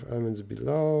number of elements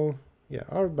below,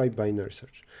 or by binary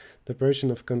search. The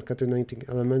operation of concatenating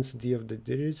elements d of the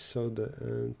digits, so the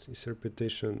end is a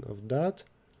repetition of that.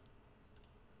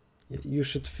 You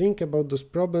should think about those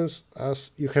problems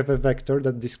as you have a vector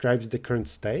that describes the current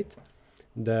state,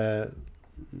 the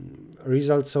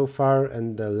result so far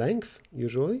and the length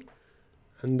usually,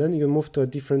 and then you move to a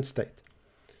different state.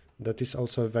 That is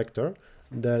also a vector.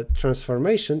 The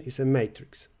transformation is a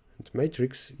matrix, and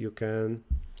matrix you can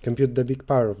compute the big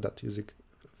power of that using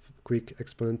quick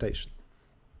exponentation.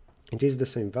 It is the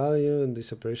same value, and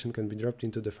this operation can be dropped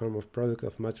into the form of product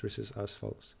of matrices as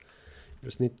follows. You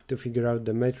just need to figure out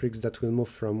the matrix that will move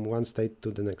from one state to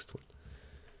the next one.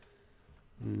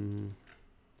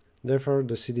 Therefore,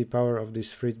 the CD power of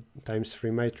this 3 times 3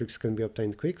 matrix can be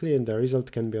obtained quickly, and the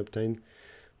result can be obtained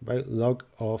by log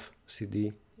of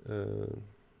CD,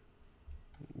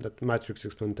 that matrix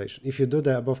exponentation. If you do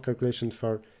the above calculation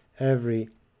for every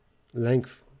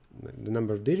length, the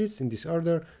number of digits in this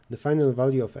order, the final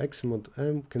value of x mod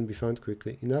m can be found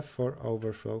quickly enough for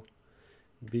overflow.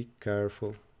 Be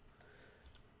careful.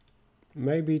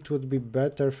 Maybe it would be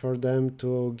better for them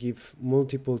to give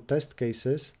multiple test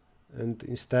cases, and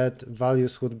instead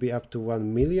values would be up to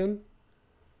 1 million.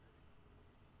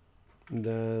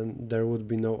 Then there would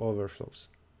be no overflows.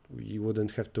 You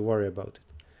wouldn't have to worry about it.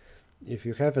 If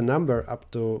you have a number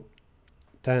up to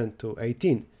 10 to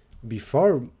 18,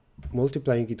 before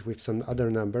multiplying it with some other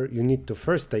number, you need to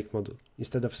first take modulo.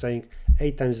 Instead of saying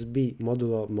a times b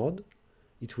modulo mod,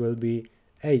 it will be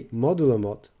a modulo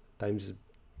mod times,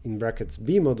 in brackets,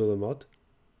 b modulo mod,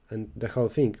 and the whole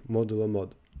thing modulo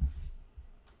mod.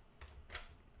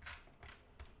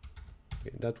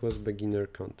 Okay, that was beginner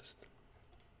contest.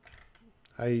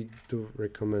 I do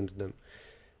recommend them.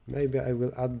 Maybe I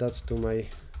will add that to my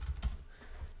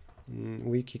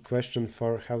wiki question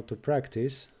for how to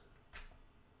practice.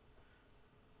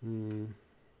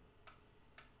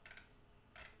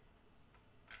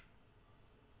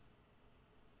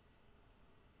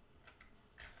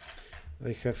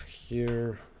 I have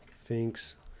here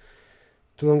things.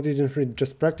 Too long didn't read.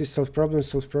 Just practice, solve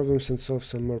problems, and solve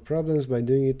some more problems. By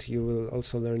doing it, you will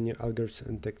also learn new algorithms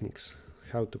and techniques.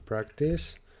 How to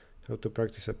practice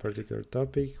a particular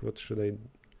topic. What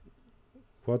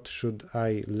should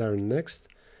I learn next?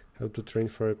 How to train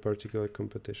for a particular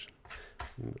competition.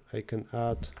 I can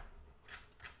add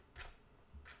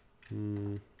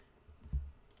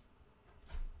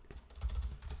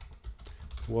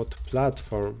what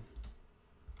platform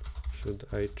should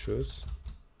I choose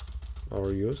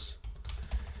or use?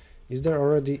 Is there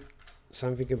already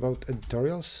something about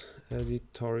editorials?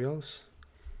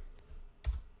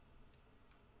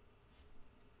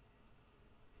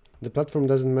 The platform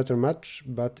doesn't matter much,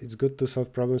 but it's good to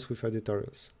solve problems with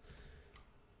editorials.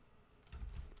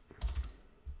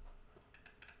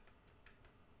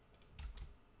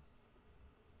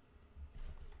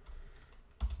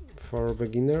 For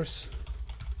beginners,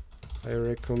 I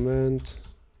recommend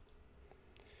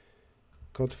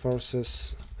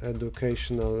Codeforces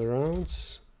educational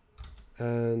rounds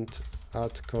and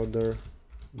AdCoder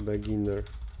beginner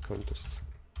contests.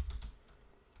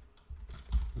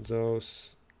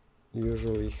 Those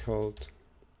usually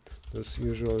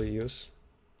use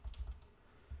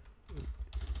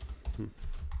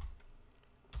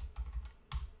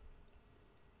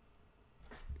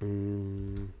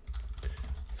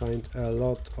find a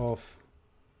lot of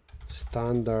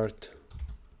standard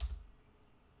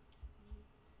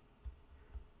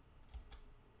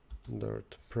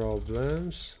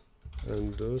problems,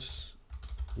 and thus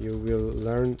you will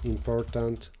learn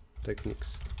important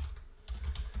techniques.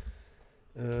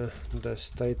 The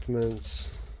statements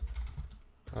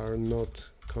are not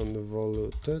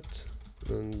convoluted,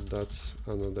 and that's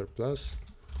another plus.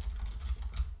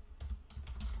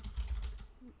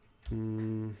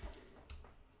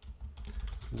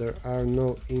 There are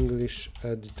no English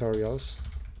editorials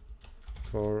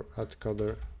for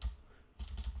AdCoder.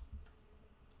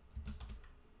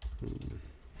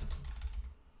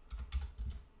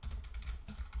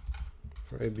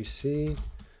 For ABC,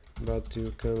 but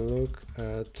you can look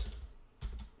at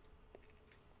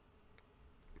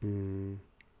you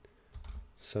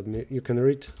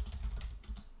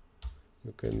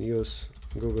can use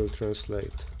Google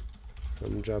Translate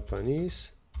from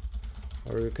Japanese,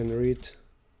 or you can read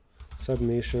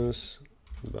submissions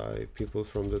by people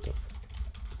from the top.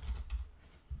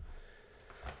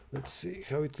 Let's see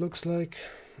how it looks like.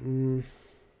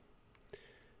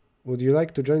 Would you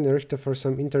like to join Errichto for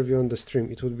some interview on the stream?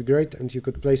 It would be great, and you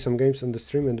could play some games on the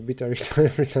stream and beat Errichto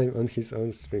every time on his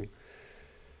own stream.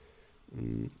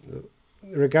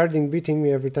 Regarding beating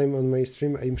me every time on my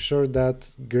stream, I'm sure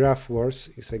that Graph Wars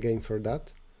is a game for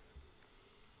that.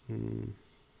 I'm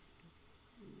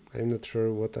not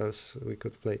sure what else we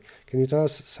could play. Can you tell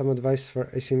us some advice for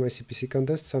ACM ICPC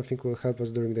contest? Something will help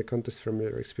us during the contest from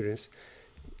your experience.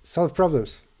 Solve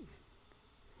problems.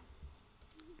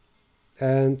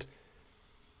 And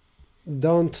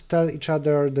don't tell each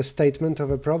other the statement of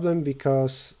a problem,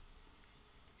 because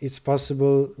it's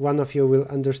possible one of you will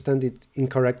understand it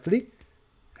incorrectly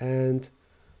and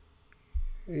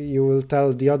you will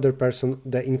tell the other person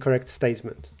the incorrect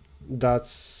statement.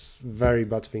 That's a very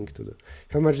bad thing to do.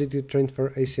 How much did you train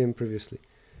for ACM previously?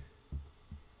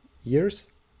 Years?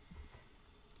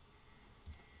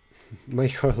 My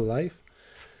whole life?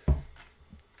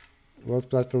 What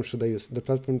platform should I use? The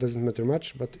platform doesn't matter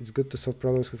much, but it's good to solve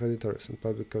problems with editors and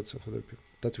public codes of other people.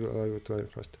 That will allow you to learn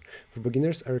faster. For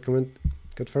beginners, I recommend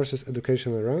Codeforces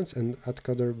educational rounds and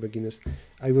AdCoder beginners.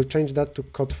 I will change that to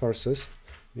Codeforces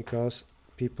because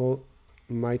people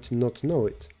might not know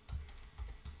it.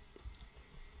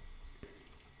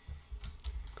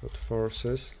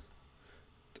 Codeforces,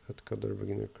 AdCoder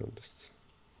beginner contests.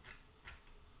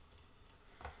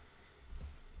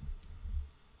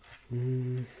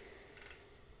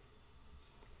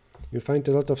 You find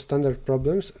a lot of standard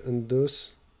problems, and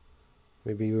those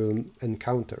maybe you will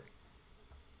encounter.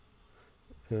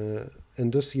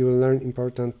 And thus you will learn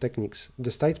important techniques.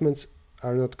 The statements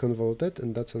are not convoluted,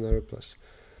 and that's another plus.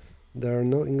 There are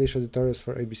no English editorials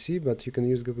for ABC, but you can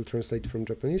use Google Translate from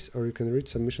Japanese, or you can read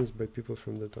submissions by people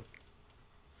from the top.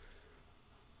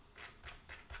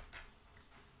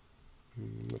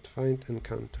 Not find,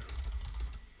 encounter.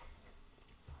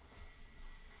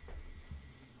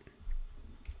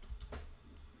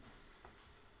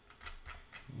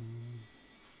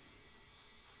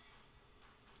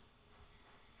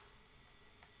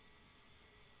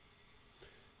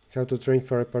 How to train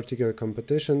for a particular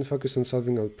competition. Focus on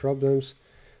solving all problems.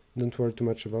 Don't worry too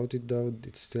much about it though,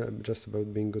 it's still just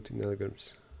about being good in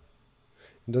algorithms.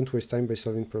 Don't waste time by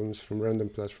solving problems from random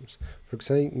platforms. For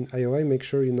example, in IOI, make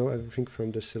sure you know everything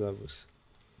from the syllabus.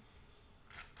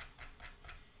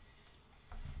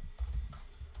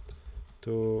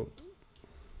 To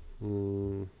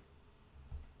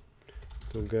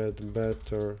get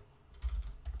better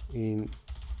in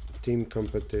team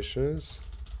competitions,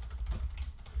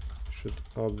 should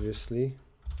obviously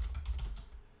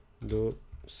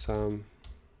solve some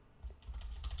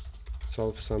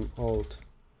old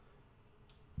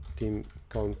team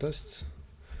contests.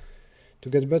 To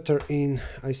get better in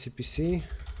ICPC,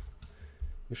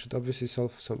 you should obviously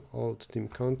solve some old team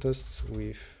contests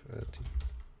with a team.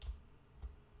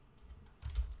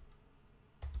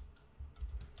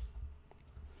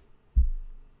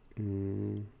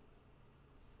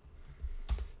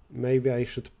 Maybe I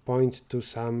should point to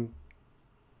some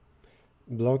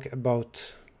blog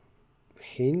about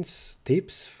hints,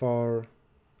 tips for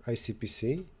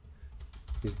ICPC.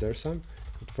 Is there some?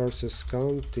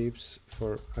 Codeforces.com tips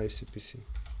for ICPC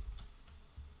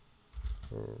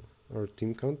or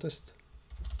team contest.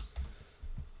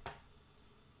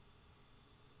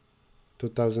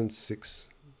 2006.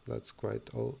 That's quite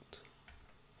old.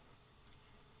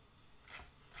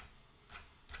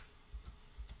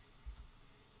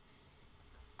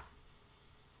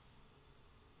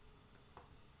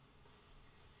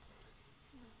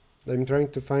 I'm trying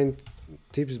to find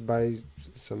tips by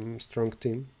some strong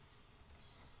team.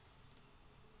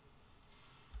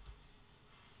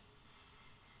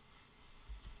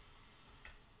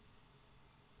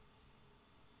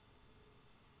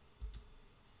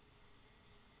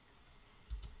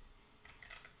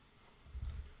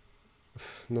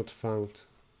 Not found.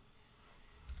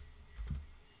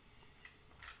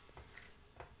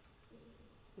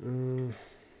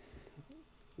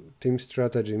 Team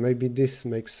strategy. Maybe this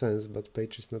makes sense, but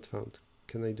page is not found.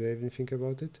 Can I do anything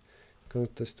about it?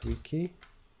 Contest wiki.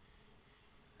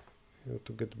 How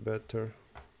to get better.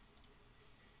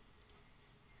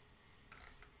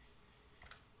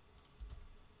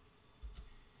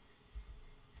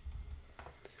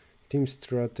 Team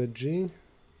strategy.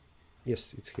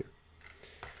 Yes, it's here.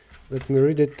 Let me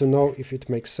read it to know if it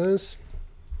makes sense.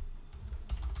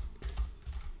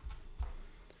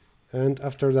 And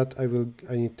after that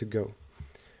I need to go.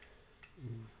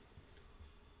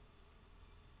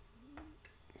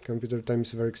 Computer time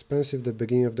is very expensive. The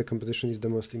beginning of the competition is the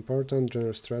most important.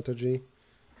 General strategy.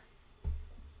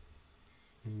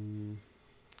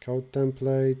 Code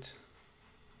template.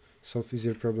 Solve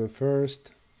easier problem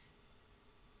first.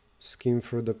 Skim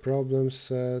through the problem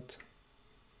set.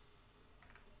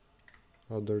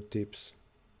 Other tips.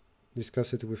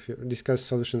 Discuss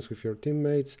solutions with your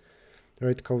teammates.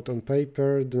 Write code on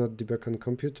paper. Do not debug on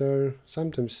computer.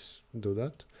 Sometimes do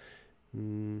that.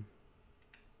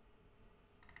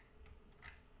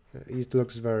 It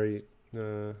looks very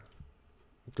reasonable.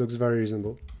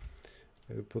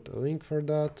 I will put a link for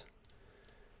that.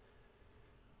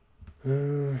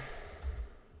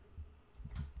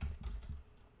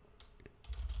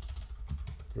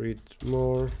 Read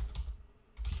more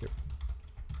here.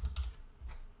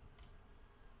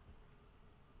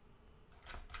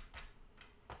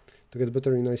 To get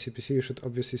better in ICPC, you should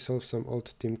obviously solve some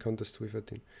old team contest with a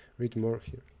team. Read more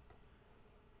here.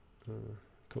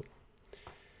 Cool.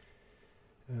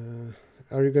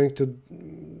 Are you going to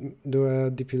do a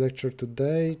DP lecture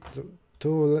today?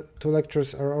 Two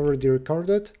lectures are already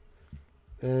recorded,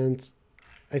 and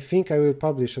I think I will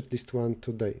publish at least one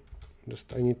today.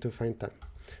 Just I need to find time.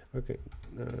 Okay,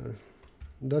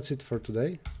 that's it for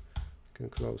today. Can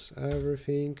close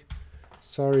everything.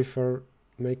 Sorry for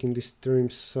making this stream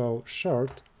so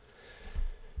short.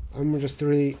 I'm just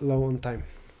really low on time.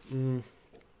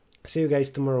 See you guys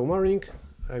tomorrow morning.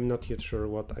 I'm not yet sure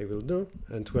what I will do,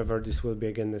 and whether this will be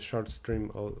again a short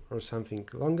stream or something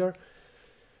longer.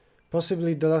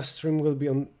 Possibly the last stream will be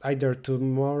on either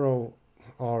tomorrow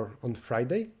or on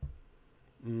Friday,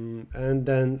 and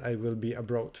then I will be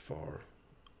abroad for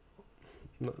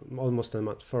almost a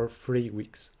month, for 3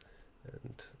 weeks,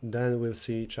 and then we'll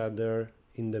see each other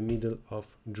in the middle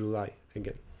of July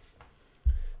again.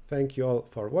 Thank you all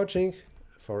for watching.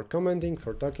 for commenting,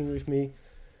 for talking with me.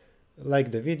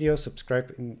 Like the video,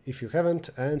 subscribe if you haven't,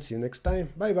 and see you next time.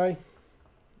 Bye bye!